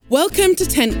Welcome to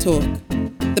Tent Talk,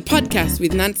 the podcast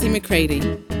with Nancy McCready,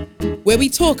 where we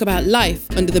talk about life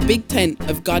under the big tent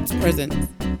of God's presence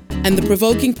and the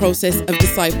provoking process of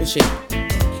discipleship.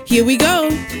 Here we go.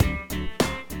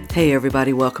 Hey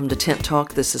everybody, welcome to Tent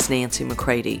Talk. This is Nancy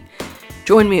McCready.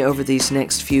 Join me over these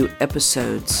next few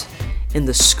episodes in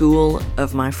the school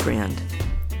of my friend.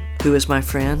 Who is my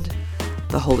friend?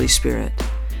 The Holy Spirit.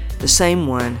 The same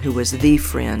one who was the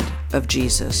friend of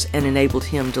Jesus and enabled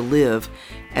him to live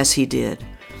as he did.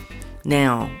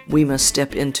 Now, we must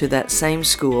step into that same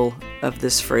school of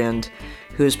this friend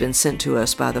who has been sent to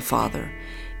us by the Father,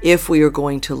 if we are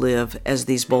going to live as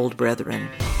these bold brethren,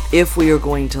 if we are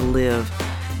going to live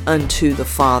unto the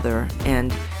Father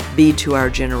and be to our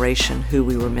generation who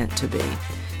we were meant to be.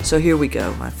 So here we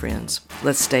go, my friends.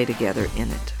 Let's stay together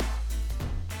in it.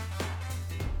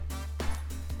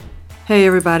 Hey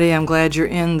everybody, I'm glad you're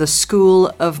in the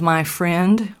school of my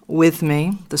friend with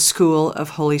me, the school of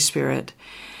Holy Spirit.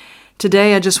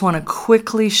 Today I just want to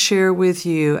quickly share with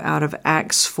you out of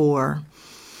Acts 4.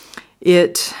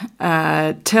 It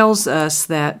tells us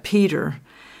that Peter,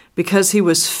 because he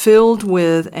was filled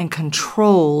with and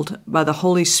controlled by the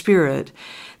Holy Spirit,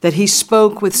 that he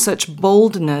spoke with such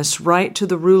boldness right to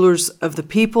the rulers of the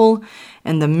people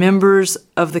and the members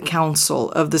of the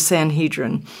council of the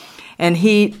Sanhedrin. And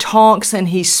he talks and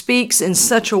he speaks in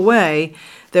such a way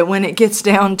that when it gets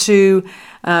down to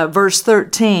verse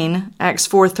 13, Acts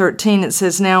 4:13, it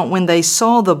says, "Now when they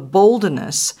saw the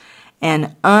boldness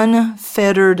and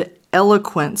unfettered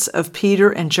eloquence of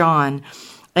Peter and John,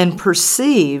 and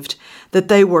perceived that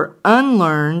they were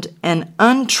unlearned and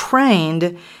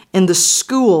untrained in the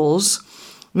schools,"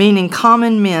 meaning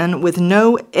common men with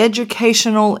no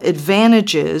educational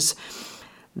advantages,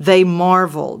 "they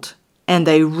marveled, and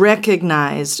they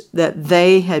recognized that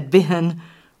they had been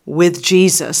with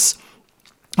Jesus."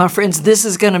 My friends, this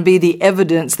is going to be the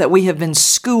evidence that we have been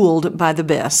schooled by the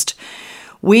best.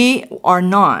 We are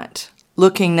not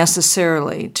looking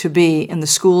necessarily to be in the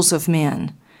schools of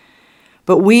men,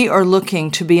 but we are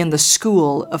looking to be in the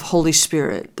school of Holy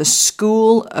Spirit, the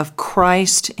school of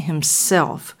Christ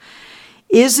Himself.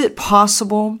 Is it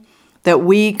possible that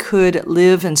we could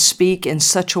live and speak in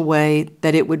such a way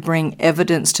that it would bring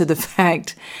evidence to the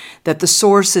fact that the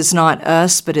source is not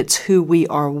us, but it's who we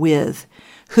are with,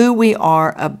 who we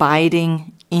are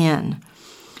abiding in?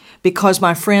 Because,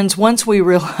 my friends, once we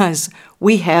realize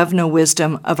we have no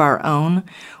wisdom of our own,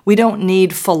 we don't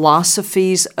need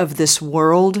philosophies of this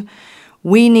world,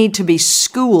 we need to be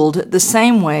schooled the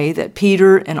same way that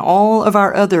Peter and all of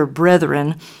our other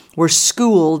brethren were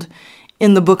schooled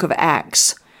in the book of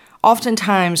Acts.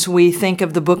 Oftentimes we think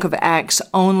of the book of Acts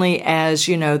only as,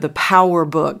 the power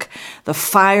book. The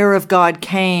fire of God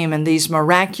came and these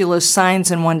miraculous signs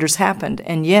and wonders happened.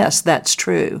 And yes, that's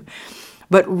true.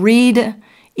 But read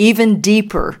even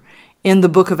deeper in the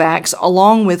book of Acts,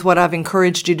 along with what I've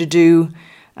encouraged you to do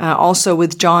also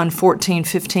with John 14,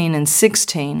 15, and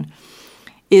 16,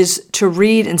 is to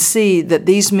read and see that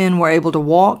these men were able to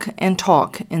walk and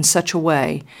talk in such a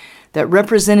way that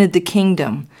represented the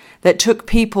kingdom, that took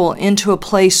people into a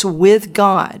place with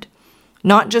God,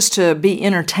 not just to be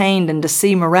entertained and to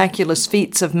see miraculous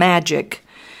feats of magic,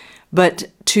 but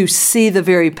to see the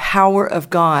very power of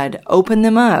God open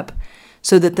them up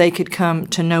so that they could come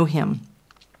to know Him.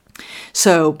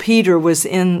 So Peter was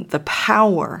in the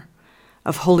power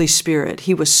of Holy Spirit.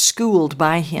 He was schooled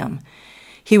by Him.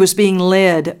 He was being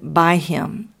led by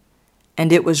Him.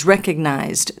 And it was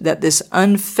recognized that this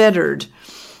unfettered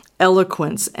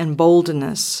eloquence and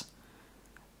boldness,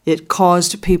 it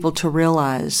caused people to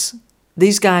realize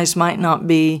these guys might not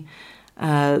be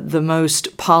the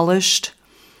most polished.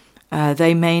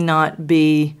 They may not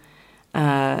be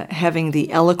having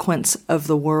the eloquence of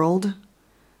the world,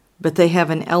 but they have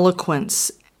an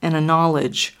eloquence and a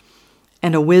knowledge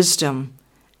and a wisdom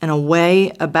and a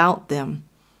way about them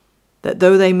that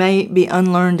though they may be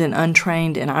unlearned and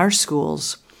untrained in our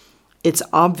schools, it's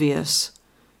obvious.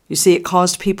 You see, it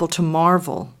caused people to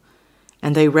marvel,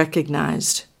 and they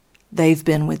recognized they've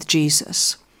been with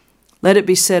Jesus. Let it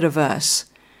be said of us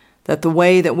that the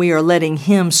way that we are letting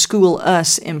Him school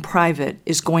us in private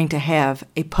is going to have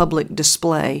a public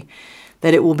display,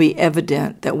 that it will be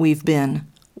evident that we've been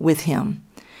with Him.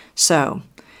 So,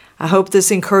 I hope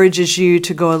this encourages you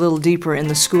to go a little deeper in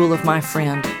the school of my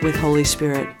friend with Holy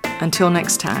Spirit. Until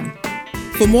next time.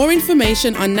 For more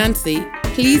information on Nancy,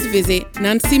 please visit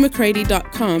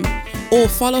nancymccready.com or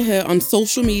follow her on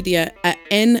social media at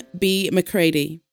NB McCready.